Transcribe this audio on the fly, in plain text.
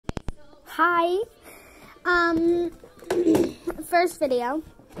Hi. First video.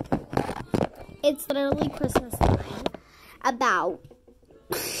 It's literally Christmas time.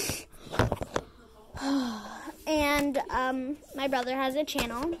 And my brother has a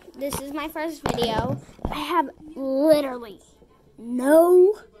channel. This is my first video. I have literally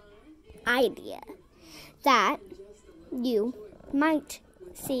no idea that you might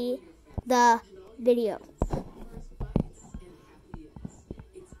see the video.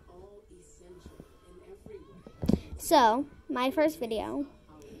 So, my first video,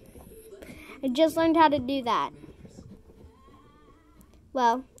 I just learned how to do that.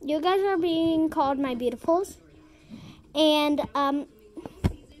 Well, you guys are being called my beautifuls, and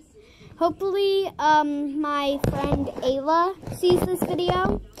hopefully my friend Ayla sees this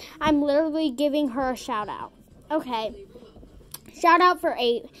video. I'm literally giving her a shout out. Okay, shout out for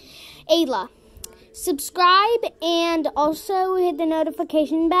Ayla. Subscribe and also hit the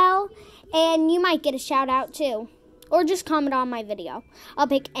notification bell, and you might get a shout out too. Or just comment on my video. I'll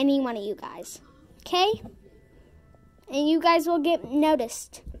pick any one of you guys. Okay? And you guys will get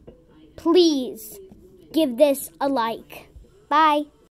noticed. Please give this a like. Bye.